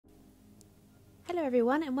Hello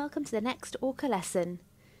everyone and welcome to the next ORCA lesson.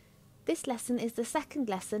 This lesson is the second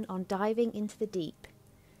lesson on diving into the deep.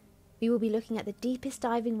 We will be looking at the deepest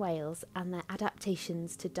diving whales and their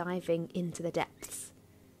adaptations to diving into the depths.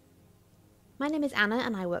 My name is Anna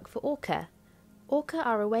and I work for ORCA. ORCA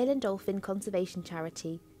are a whale and dolphin conservation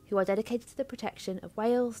charity who are dedicated to the protection of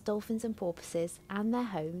whales, dolphins and porpoises and their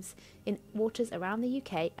homes in waters around the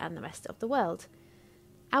UK and the rest of the world.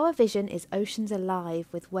 Our vision is oceans alive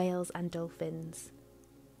with whales and dolphins.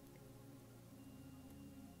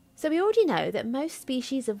 So we already know that most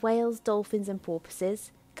species of whales, dolphins and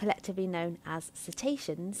porpoises, collectively known as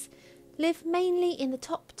cetaceans, live mainly in the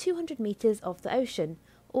top 200 metres of the ocean,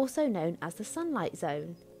 also known as the sunlight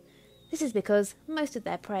zone. This is because most of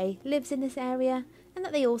their prey lives in this area and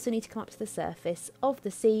that they also need to come up to the surface of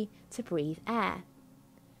the sea to breathe air.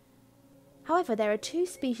 However, there are two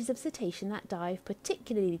species of cetacean that dive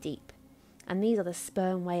particularly deep, and these are the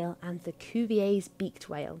sperm whale and the Cuvier's beaked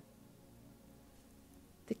whale.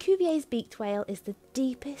 The Cuvier's beaked whale is the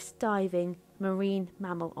deepest diving marine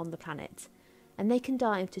mammal on the planet, and they can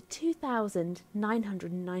dive to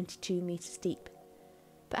 2,992 metres deep.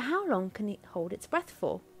 But how long can it hold its breath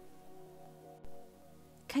for?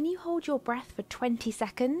 Can you hold your breath for 20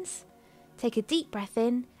 seconds? Take a deep breath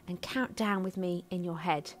in and count down with me in your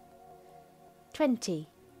head. 20,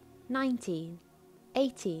 19,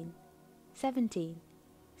 18, 17,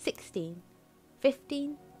 16,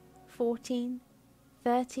 15, 14,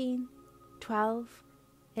 13, 12,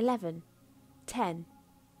 11, 10,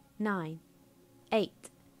 9, 8,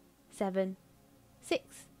 7,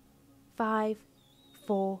 6, 5,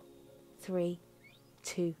 4, 3,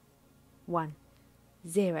 2, 1,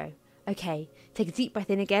 0. Okay, take a deep breath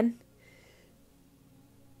in again.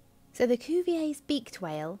 So the Cuvier's beaked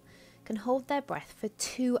whale can hold their breath for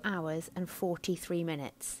 2 hours and 43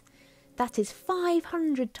 minutes. That is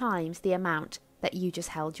 500 times the amount that you just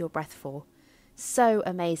held your breath for. So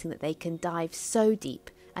amazing that they can dive so deep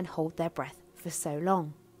and hold their breath for so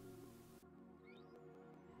long.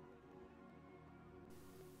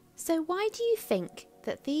 So why do you think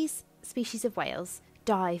that these species of whales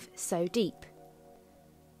dive so deep?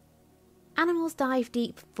 Animals dive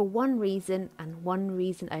deep for one reason and one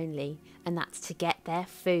reason only, and that's to get their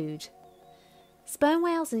food. Sperm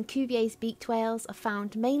whales and Cuvier's beaked whales are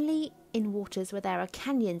found mainly in waters where there are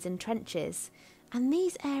canyons and trenches, and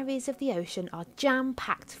these areas of the ocean are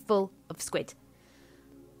jam-packed full of squid.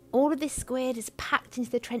 All of this squid is packed into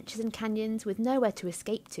the trenches and canyons with nowhere to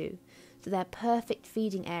escape to, so they're perfect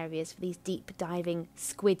feeding areas for these deep diving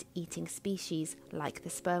squid-eating species like the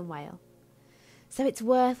sperm whale. So it's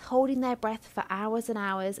worth holding their breath for hours and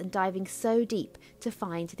hours and diving so deep to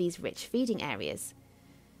find these rich feeding areas.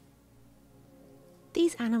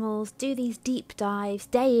 These animals do these deep dives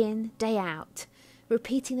day in, day out,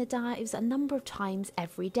 repeating the dives a number of times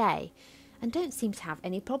every day, and don't seem to have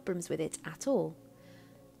any problems with it at all.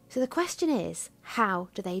 So the question is, how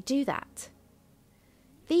do they do that?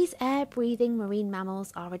 These air-breathing marine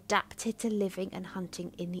mammals are adapted to living and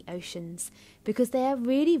hunting in the oceans because they are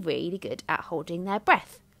really good at holding their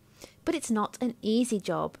breath. But it's not an easy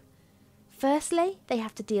job. Firstly, they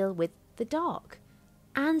have to deal with the dark,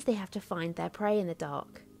 and they have to find their prey in the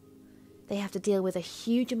dark. They have to deal with a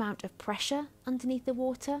huge amount of pressure underneath the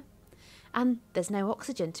water, and there's no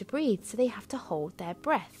oxygen to breathe, so they have to hold their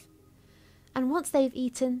breath. And once they've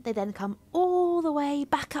eaten, they then come all the way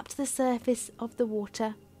back up to the surface of the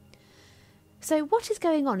water. So what is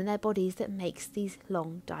going on in their bodies that makes these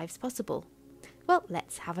long dives possible? Well,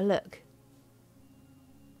 let's have a look.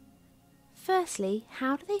 Firstly,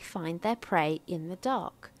 how do they find their prey in the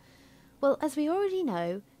dark? Well, as we already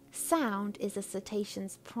know, sound is a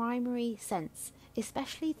cetacean's primary sense,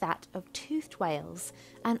 especially that of toothed whales,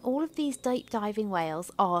 and all of these deep diving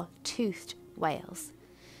whales are toothed whales.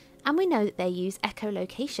 And we know that they use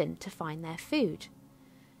echolocation to find their food.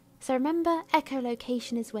 So remember,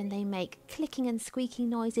 echolocation is when they make clicking and squeaking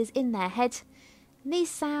noises in their head. And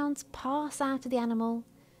these sounds pass out of the animal,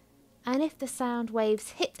 and if the sound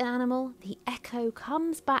waves hit an animal, the echo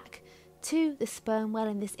comes back to the sperm whale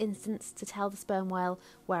in this instance to tell the sperm whale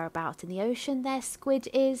whereabouts in the ocean their squid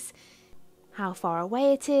is, how far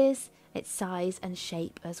away it is, its size and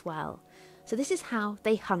shape as well. So this is how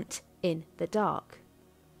they hunt in the dark.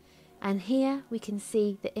 And here we can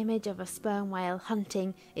see the image of a sperm whale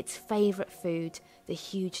hunting its favourite food, the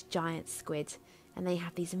huge giant squid, and they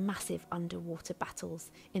have these massive underwater battles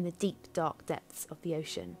in the deep dark depths of the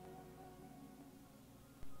ocean.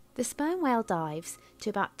 The sperm whale dives to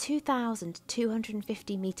about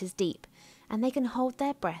 2,250 metres deep, and they can hold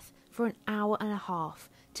their breath for an hour and a half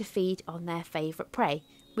to feed on their favourite prey,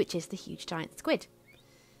 which is the huge giant squid.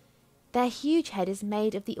 Their huge head is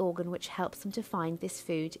made of the organ which helps them to find this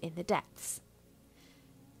food in the depths.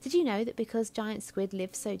 Did you know that because giant squid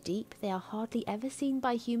live so deep, they are hardly ever seen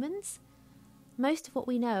by humans? Most of what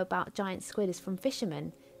we know about giant squid is from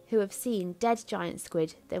fishermen who have seen dead giant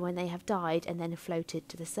squid when they have died and then floated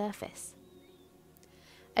to the surface.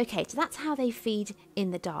 Okay, so that's how they feed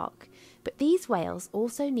in the dark, but these whales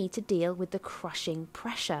also need to deal with the crushing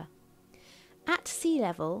pressure. At sea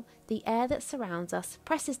level, the air that surrounds us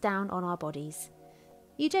presses down on our bodies.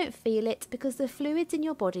 You don't feel it because the fluids in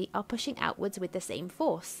your body are pushing outwards with the same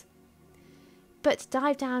force. But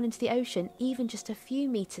dive down into the ocean, even just a few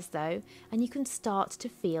meters though, and you can start to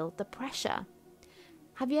feel the pressure.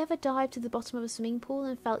 Have you ever dived to the bottom of a swimming pool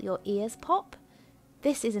and felt your ears pop?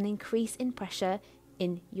 This is an increase in pressure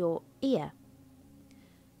in your ear.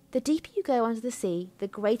 The deeper you go under the sea, the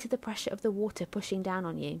greater the pressure of the water pushing down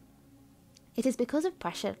on you. It is because of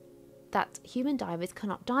pressure that human divers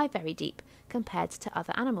cannot dive very deep compared to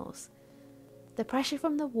other animals. The pressure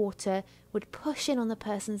from the water would push in on the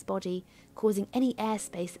person's body, causing any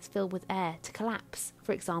airspace that's filled with air to collapse,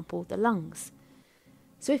 for example, the lungs.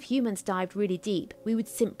 So if humans dived really deep, we would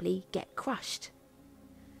simply get crushed.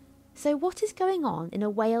 So what is going on in a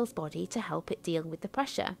whale's body to help it deal with the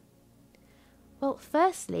pressure? Well,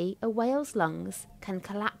 firstly, a whale's lungs can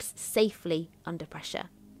collapse safely under pressure,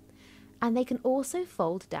 and they can also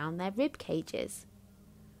fold down their rib cages.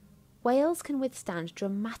 Whales can withstand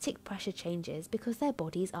dramatic pressure changes because their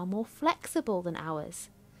bodies are more flexible than ours.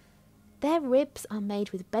 Their ribs are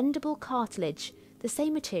made with bendable cartilage, the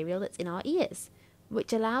same material that's in our ears,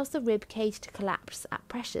 which allows the rib cage to collapse at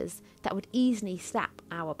pressures that would easily snap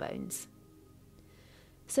our bones.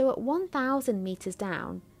 So at 1,000 metres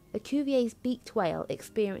down, the Cuvier's beaked whale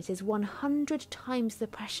experiences 100 times the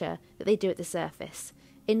pressure that they do at the surface,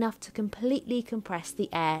 enough to completely compress the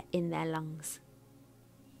air in their lungs.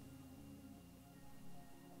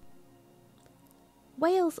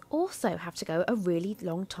 Whales also have to go a really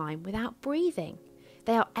long time without breathing.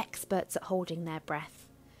 They are experts at holding their breath.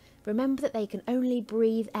 Remember that they can only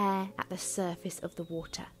breathe air at the surface of the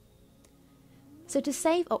water. So to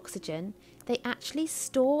save oxygen, they actually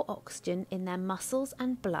store oxygen in their muscles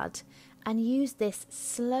and blood and use this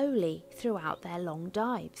slowly throughout their long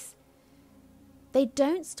dives. They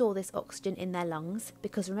don't store this oxygen in their lungs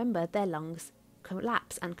because remember, their lungs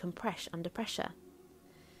collapse and compress under pressure.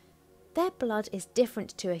 Their blood is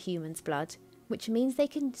different to a human's blood, which means they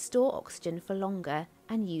can store oxygen for longer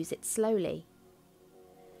and use it slowly.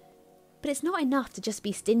 But it's not enough to just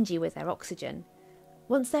be stingy with their oxygen.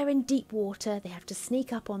 Once they're in deep water, they have to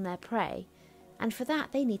sneak up on their prey, and for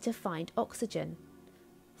that they need to find oxygen.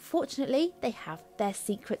 Fortunately, they have their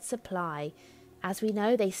secret supply. As we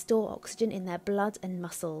know, they store oxygen in their blood and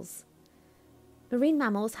muscles. Marine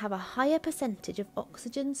mammals have a higher percentage of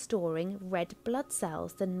oxygen-storing red blood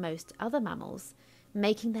cells than most other mammals,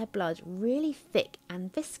 making their blood really thick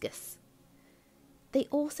and viscous. They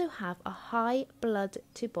also have a high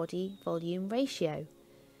blood-to-body volume ratio.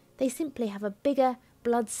 They simply have a bigger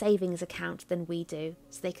blood savings account than we do,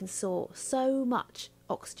 so they can store so much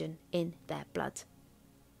oxygen in their blood.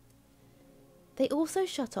 They also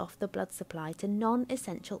shut off the blood supply to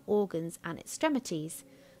non-essential organs and extremities,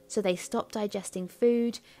 so they stop digesting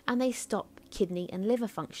food and they stop kidney and liver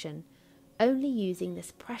function, only using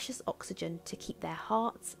this precious oxygen to keep their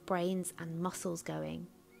hearts, brains and muscles going.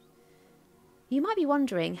 You might be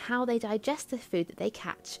wondering how they digest the food that they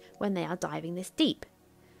catch when they are diving this deep.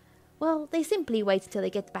 Well, they simply wait until they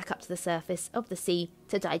get back up to the surface of the sea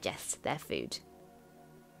to digest their food.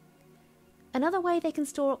 Another way they can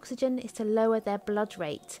store oxygen is to lower their blood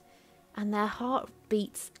rate, and their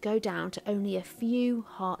heartbeats go down to only a few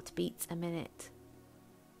heartbeats a minute.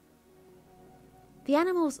 The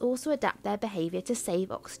animals also adapt their behaviour to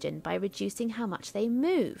save oxygen by reducing how much they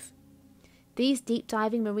move. These deep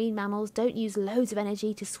diving marine mammals don't use loads of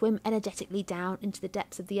energy to swim energetically down into the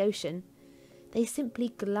depths of the ocean. They simply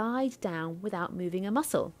glide down without moving a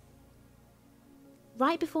muscle.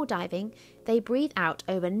 Right before diving, they breathe out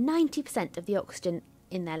over 90% of the oxygen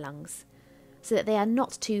in their lungs, so that they are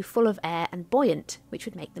not too full of air and buoyant, which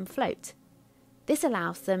would make them float. This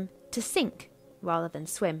allows them to sink rather than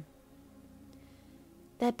swim.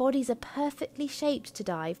 Their bodies are perfectly shaped to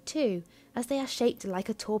dive too, as they are shaped like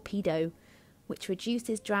a torpedo, which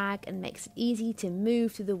reduces drag and makes it easy to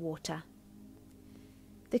move through the water.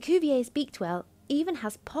 The Cuvier's beaked whale even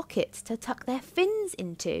has pockets to tuck their fins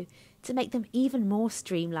into to make them even more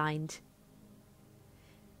streamlined.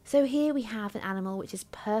 So here we have an animal which is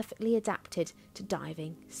perfectly adapted to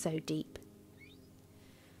diving so deep.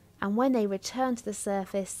 And when they return to the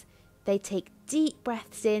surface, they take deep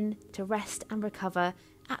breaths in to rest and recover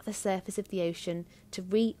at the surface of the ocean to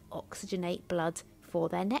re-oxygenate blood for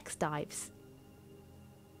their next dives.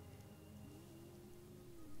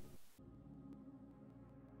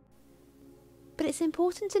 But it's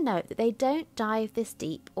important to note that they don't dive this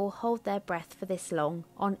deep or hold their breath for this long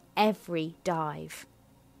on every dive.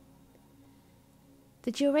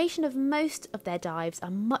 The duration of most of their dives are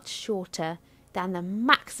much shorter than the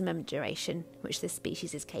maximum duration which this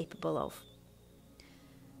species is capable of.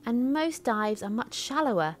 And most dives are much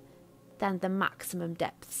shallower than the maximum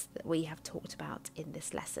depths that we have talked about in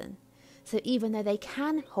this lesson. So even though they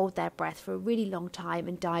can hold their breath for a really long time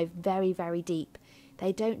and dive very, very deep,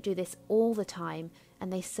 they don't do this all the time,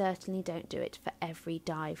 and they certainly don't do it for every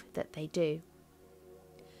dive that they do.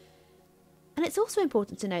 And it's also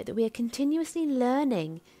important to note that we are continuously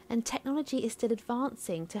learning, and technology is still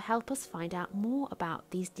advancing to help us find out more about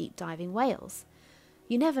these deep diving whales.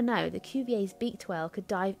 You never know, the Cuvier's beaked whale could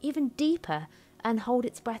dive even deeper and hold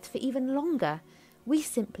its breath for even longer. We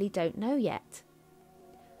simply don't know yet.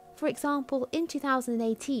 For example, in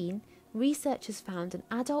 2018, researchers found an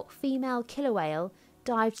adult female killer whale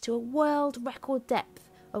dived to a world record depth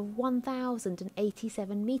of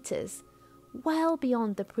 1,087 metres, well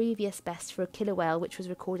beyond the previous best for a killer whale, which was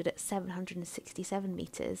recorded at 767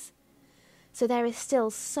 metres. So there is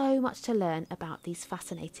still so much to learn about these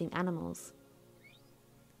fascinating animals.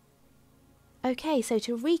 Okay, so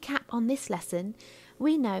to recap on this lesson,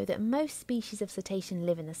 we know that most species of cetacean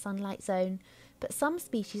live in the sunlight zone, but some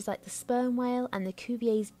species like the sperm whale and the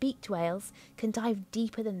Cuvier's beaked whales can dive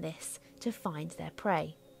deeper than this to find their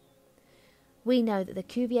prey. We know that the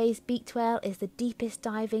Cuvier's beaked whale is the deepest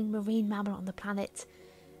diving marine mammal on the planet,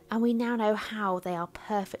 and we now know how they are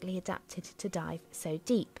perfectly adapted to dive so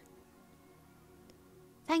deep.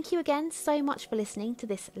 Thank you again so much for listening to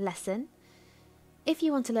this lesson. If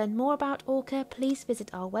you want to learn more about ORCA, please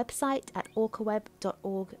visit our website at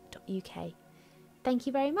orcaweb.org.uk. Thank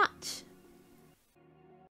you very much.